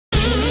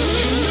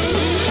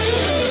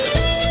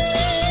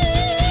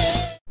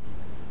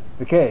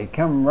Okay,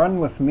 come run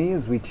with me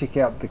as we check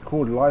out the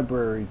Chord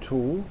library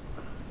tool.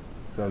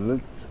 So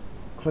let's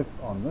click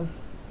on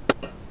this.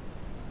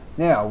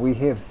 Now we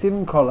have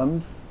 7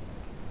 columns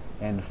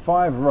and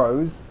 5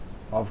 rows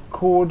of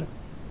chord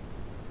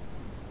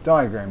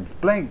diagrams,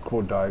 blank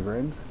chord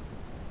diagrams,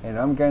 and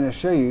I'm going to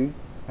show you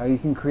how you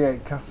can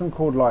create custom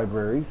chord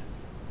libraries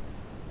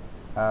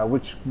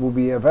which will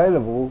be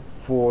available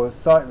for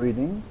sight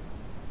reading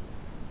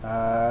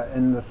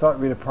in the Sight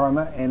Reader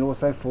Primer, and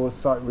also for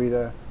Sight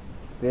Reader,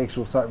 the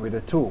actual Sight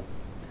Reader tool.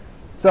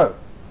 So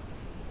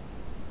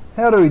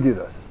how do we do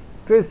this?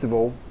 First of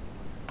all,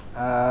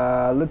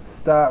 let's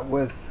start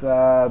with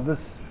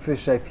this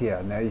first shape here.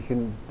 Now you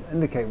can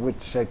indicate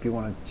which shape you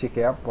want to check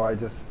out by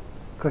just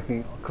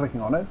clicking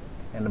on it,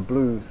 and a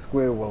blue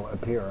square will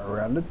appear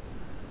around it.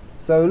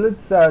 So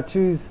let's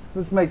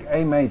make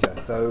A major.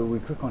 So we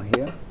click on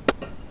here.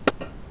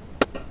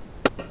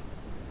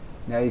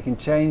 Now you can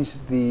change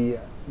the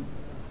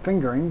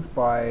fingerings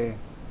by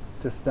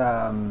just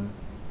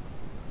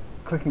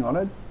clicking on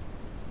it,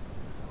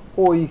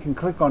 or you can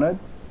click on it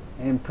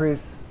and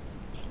press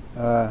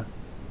a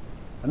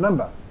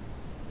number.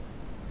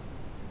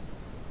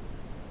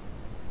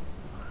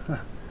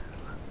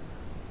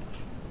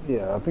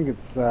 Yeah, I think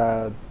it's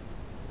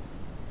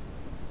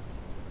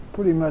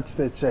pretty much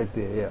that shape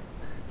there, yeah.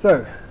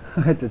 So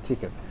I had to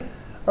check it.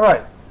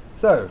 Alright,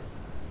 so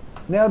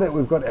now that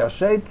we've got our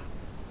shape,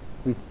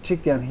 we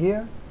check down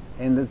here,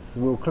 and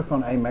we'll click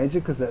on A major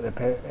because that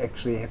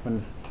actually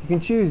happens. You can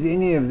choose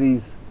any of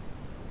these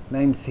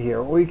names here,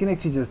 or you can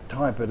actually just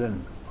type it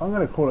in. I'm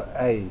going to call it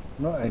A,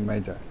 not A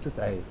major, just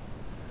A.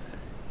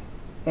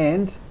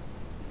 And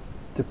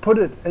to put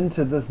it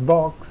into this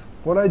box,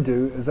 what I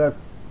do is I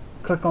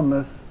click on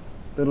this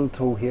little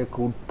tool here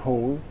called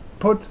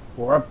Put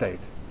or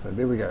Update. So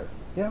there we go.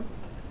 Yeah.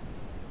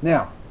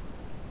 Now,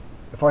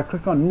 if I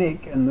click on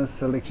neck in this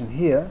selection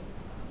here,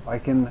 I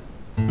can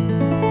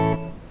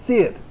see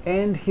it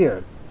and hear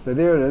it. So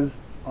there it is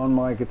on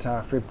my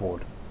guitar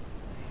fretboard.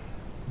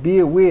 Be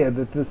aware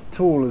that this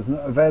tool is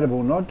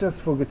available not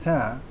just for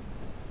guitar,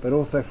 but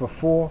also for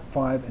 4,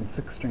 5 and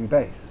 6 string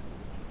bass.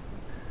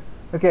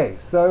 Okay,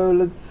 so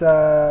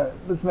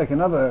let's make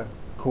another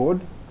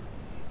chord,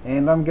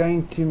 and I'm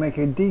going to make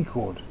a D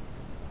chord.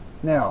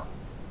 Now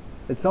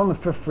it's on the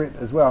 5th fret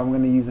as well. I'm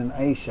going to use an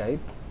A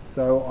shape,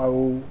 so I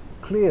will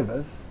clear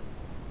this,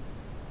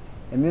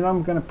 and then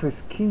I'm going to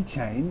press key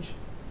change,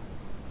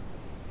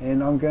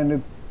 and I'm going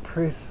to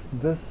press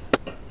this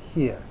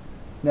here.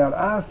 Now it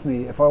asks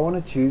me if I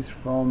want to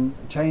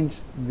change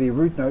the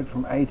root note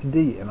from A to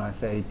D, and I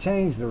say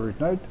change the root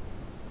note,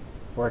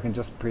 or I can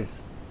just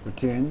press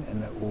return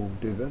and it will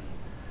do this.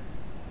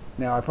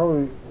 Now I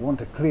probably want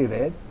to clear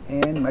that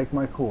and make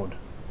my chord.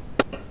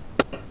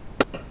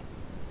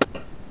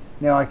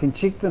 Now I can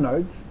check the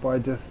notes by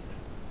just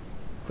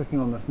clicking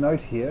on this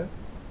note here,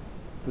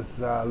 this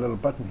little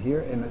button here,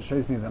 and it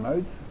shows me the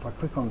notes. If I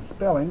click on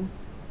spelling,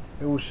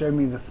 it will show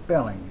me the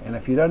spelling, and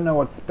if you don't know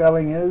what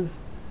spelling is,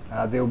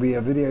 there will be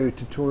a video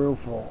tutorial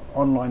for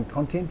online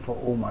content for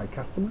all my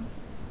customers.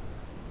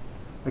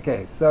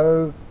 Okay,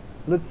 so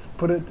let's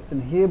put it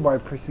in here by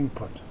pressing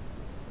put.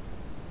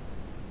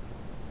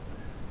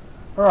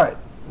 Alright,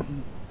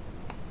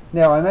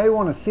 now I may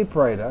want a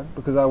separator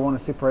because I want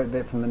to separate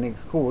that from the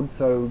next chord,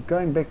 so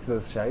going back to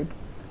this shape,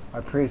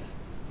 I press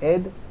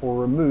add or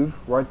remove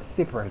right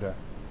separator,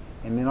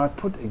 and then I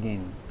put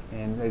again,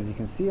 and as you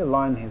can see, a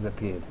line has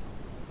appeared.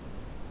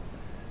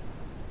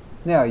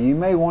 Now you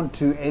may want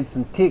to add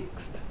some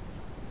text,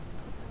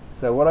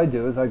 so what I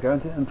do is I go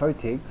into info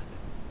text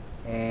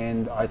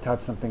and I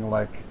type something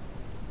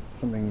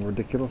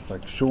ridiculous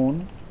like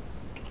Sean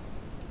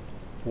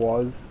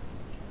was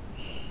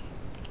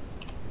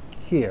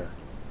here,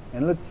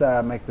 and let's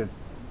make the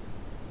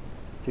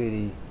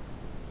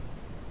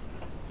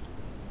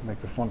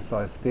font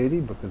size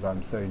 30 because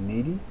I'm so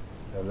needy.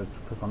 So let's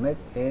click on that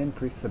and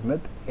press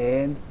submit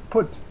and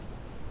put.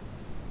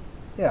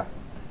 Yeah,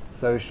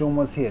 so Sean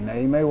was here. Now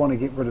you may want to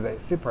get rid of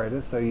that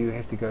separator, so you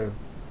have to go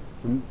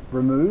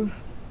remove,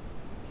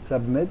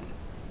 submit,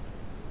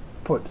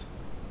 put.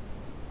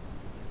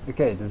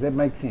 Okay, does that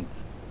make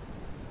sense?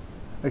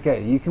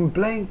 Okay, you can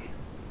blank,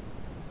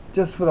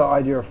 just for the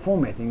idea of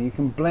formatting, you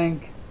can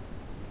blank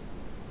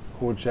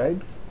chord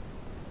shapes.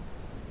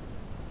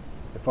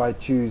 If I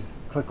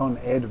click on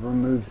add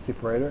remove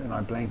separator and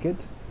I blank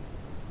it,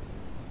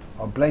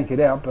 I'll blank it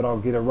out, but I'll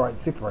get a right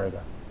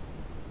separator.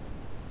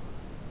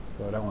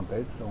 So I don't want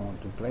that, so I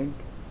want to blank.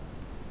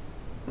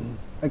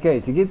 Okay,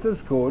 to get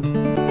this chord,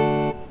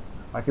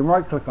 I can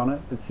right click on it.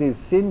 It says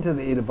send to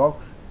the edit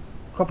box,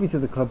 copy to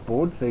the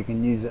clipboard so you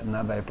can use it in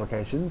other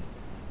applications,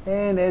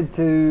 and add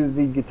to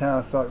the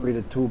Guitar Sight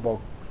Reader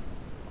Toolbox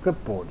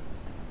clipboard.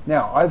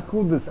 Now I've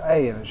called this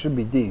A and it should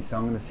be D, so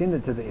I'm going to send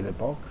it to the edit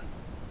box,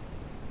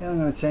 and I'm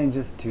going to change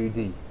this to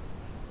D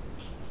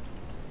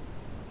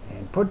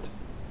and put,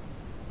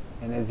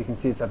 and as you can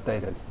see it's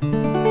updated.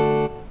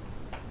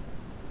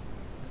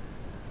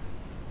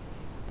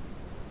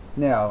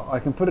 Now I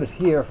can put it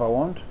here if I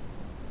want,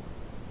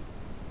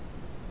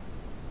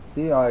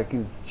 See, I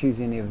can choose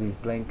any of these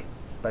blank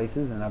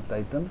spaces and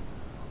update them,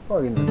 or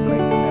I can just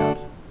blank them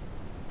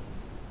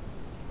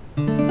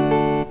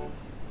out.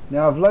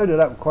 Now I've loaded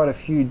up quite a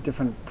few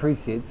different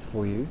presets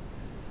for you.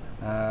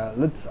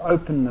 Let's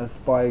open this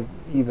by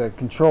either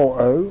Control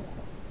O.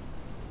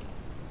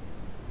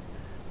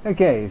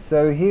 Okay,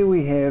 so here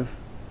we have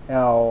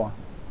our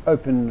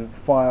open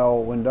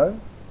file window,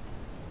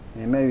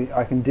 and maybe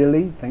I can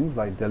delete things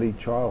like delete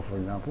trial, for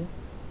example.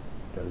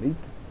 Delete.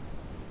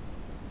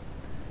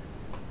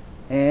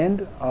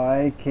 And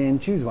I can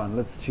choose one.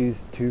 Let's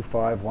choose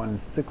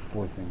 2516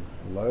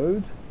 voicings.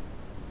 Load.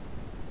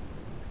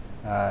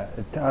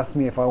 It asks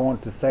me if I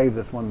want to save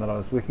this one that I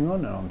was working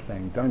on, and I'm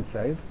saying don't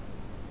save.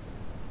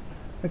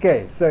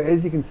 Okay, so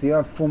as you can see,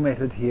 I've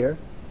formatted here.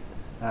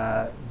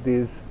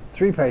 There's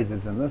 3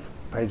 pages in this,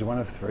 page 1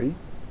 of 3.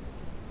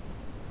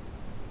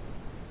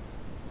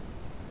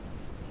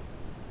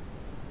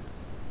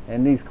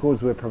 And these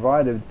chords were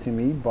provided to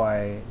me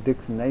by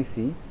Dixon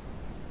Nacy,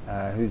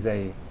 who's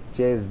a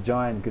jazz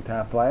giant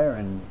guitar player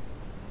in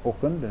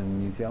Auckland in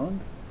New Zealand.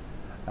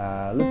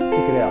 Let's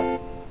check it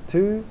out.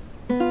 2,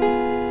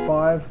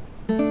 5,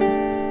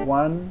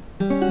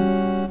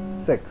 1,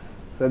 6.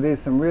 So there's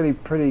some really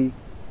pretty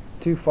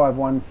 2, 5,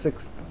 1,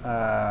 6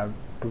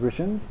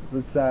 progressions.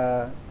 Let's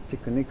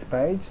check the next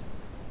page.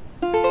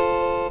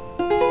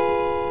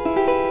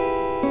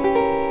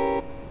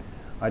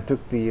 I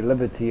took the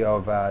liberty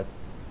of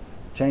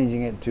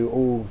changing it to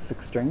all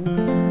 6 strings.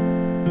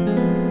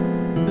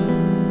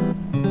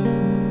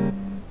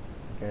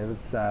 Okay,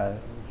 let's.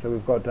 So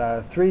we've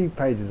got 3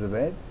 pages of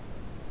that,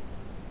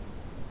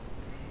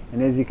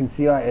 and as you can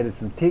see, I added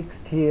some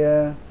text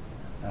here.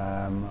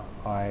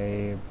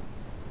 I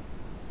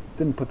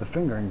didn't put the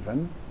fingerings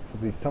in for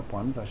these top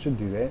ones. I should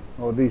do that.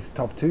 Or these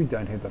top 2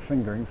 don't have the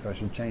fingering, so I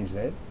should change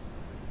that.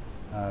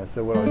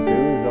 So what I would do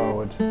is I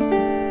would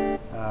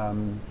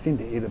send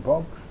to edit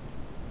box,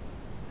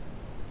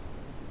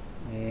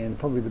 and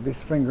probably the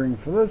best fingering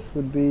for this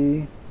would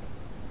be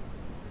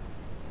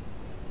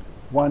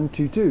 1,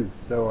 2, 2.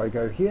 So I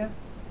go here,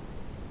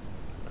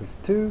 press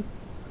 2,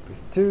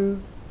 press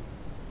 2,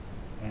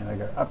 and I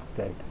go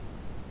update.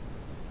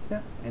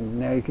 Yeah, and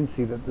now you can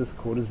see that this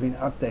chord has been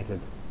updated.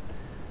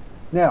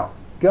 Now,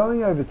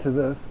 going over to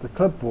this, the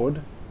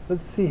clipboard,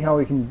 let's see how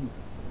we can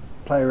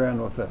play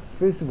around with this.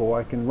 First of all,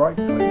 I can right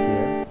click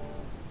here,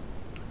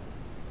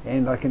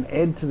 and I can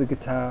add to the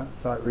guitar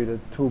sight reader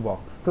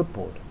toolbox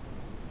clipboard.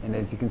 And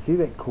as you can see,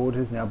 that chord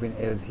has now been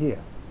added here.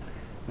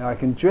 Now I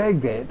can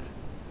drag that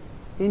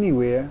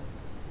anywhere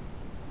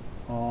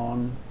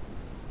on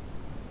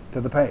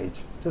to the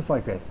page, just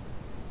like that.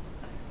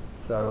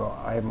 So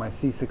I have my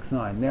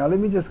C69. Now let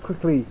me just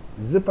quickly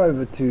zip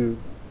over to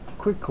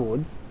quick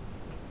chords.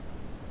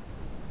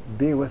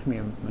 Bear with me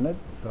a minute.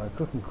 So I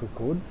click on quick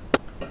chords,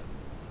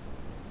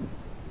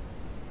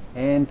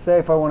 and say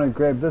if I want to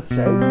grab this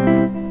shape,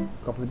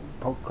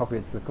 copy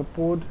it to the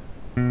clipboard.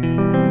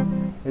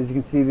 As you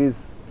can see,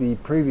 there's the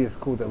previous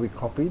chord that we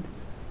copied,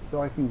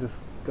 so I can just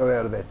go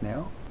out of that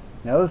now.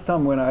 Now this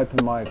time when I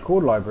open my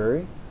chord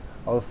library,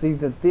 I'll see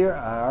that there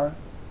are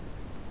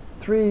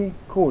 3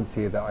 chords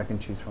here that I can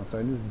choose from. So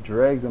I just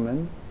drag them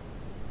in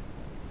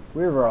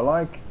wherever I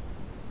like,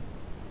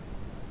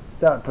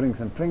 start putting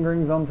some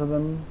fingerings onto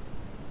them.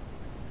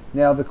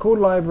 Now the chord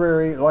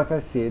library, like I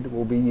said,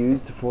 will be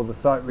used for the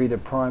sight reader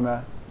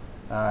primer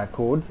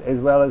chords as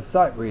well as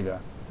sight reader.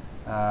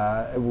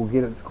 It will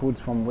get its chords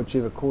from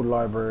whichever chord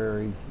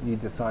libraries you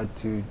decide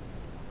to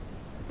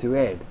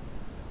add.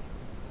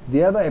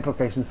 The other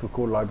applications for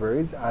chord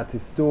libraries are to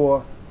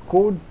store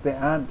chords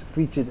that aren't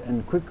featured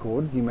in quick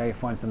chords. You may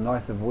find some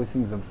nicer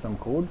voicings of some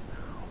chords,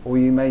 or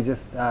you may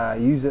just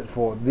use it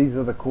for, these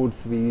are the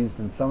chords to be used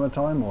in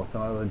summertime or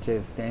some other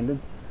jazz standard.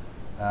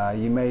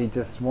 You may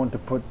just want to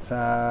put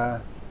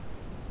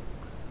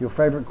your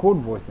favorite chord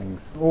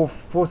voicings, or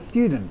for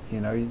students, you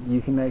know,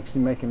 you can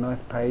actually make a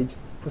nice page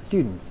for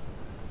students.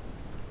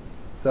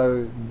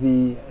 So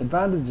the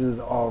advantages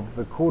of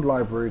the chord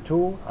library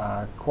tool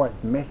are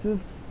quite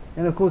massive,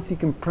 and of course you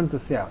can print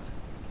this out.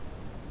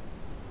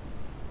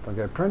 If I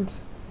go print,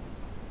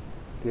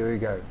 there we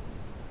go.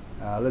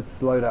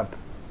 Let's load up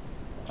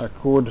a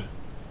chord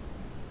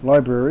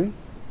library.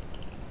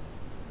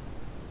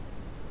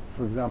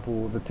 For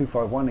example, the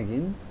 251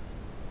 again.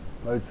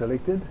 Load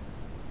selected.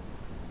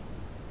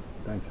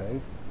 Don't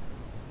save.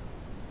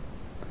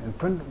 And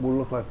print will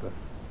look like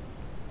this.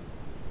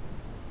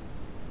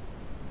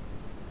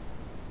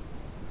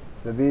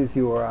 So there's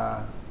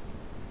your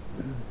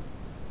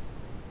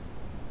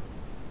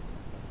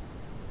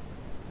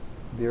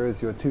there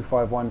is your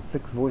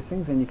 2516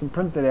 voicings, and you can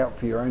print that out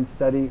for your own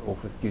study or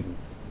for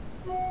students.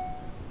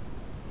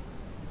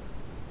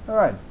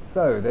 Alright,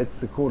 so that's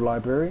the chord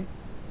library.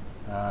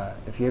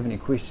 If you have any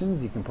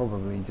questions, you can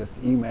probably just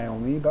email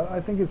me, but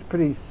I think it's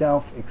pretty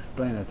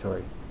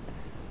self-explanatory.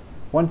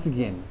 Once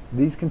again,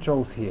 these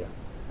controls here,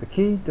 the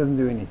key doesn't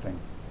do anything.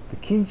 The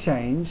key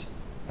change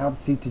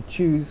helps you to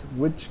choose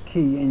which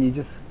key, and you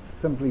just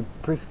simply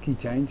press key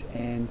change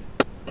and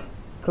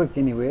click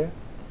anywhere,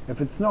 If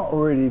it's not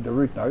already the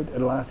root note,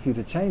 it'll ask you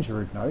to change the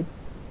root note.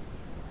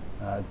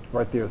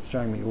 Right there it's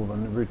showing me all the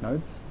root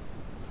notes.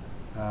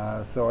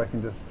 So I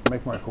can just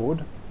make my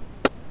chord.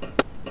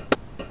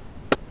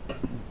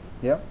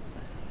 Yep.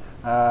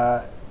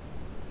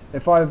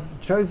 If I've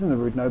chosen the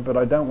root note but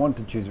I don't want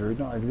to choose a root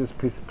note, I can just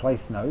press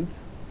place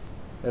nodes.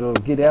 It'll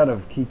get out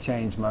of key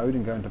change mode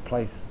and go into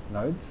place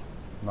nodes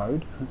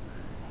mode.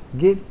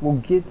 Will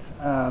get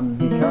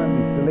the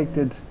currently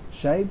selected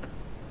shape.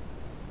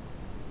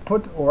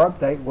 Put or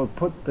update will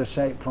put the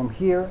shape from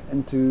here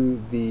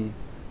into the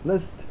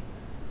list.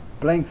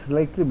 Blank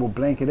selected will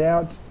blank it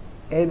out.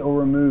 Add or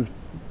remove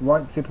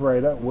right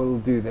separator will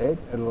do that.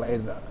 It'll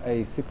add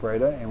a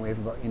separator, and we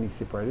haven't got any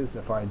separators.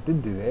 If I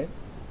did do that,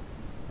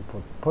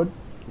 put,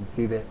 you can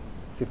see that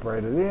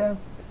separator there.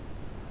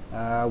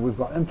 We've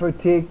got info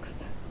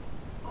text,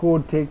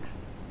 chord text,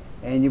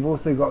 and you've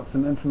also got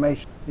some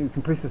information. You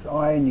can press this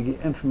I and you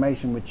get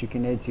information which you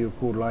can add to your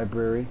chord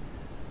library.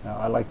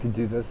 I like to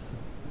do this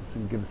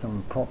and give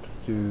some props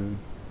to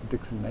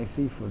Dixon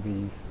Lacey for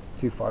these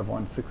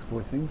 2516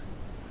 voicings.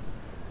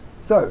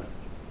 So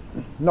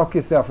knock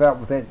yourself out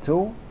with that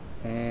tool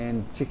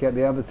and check out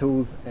the other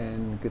tools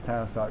in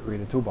Guitar Sight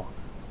Reader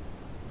Toolbox.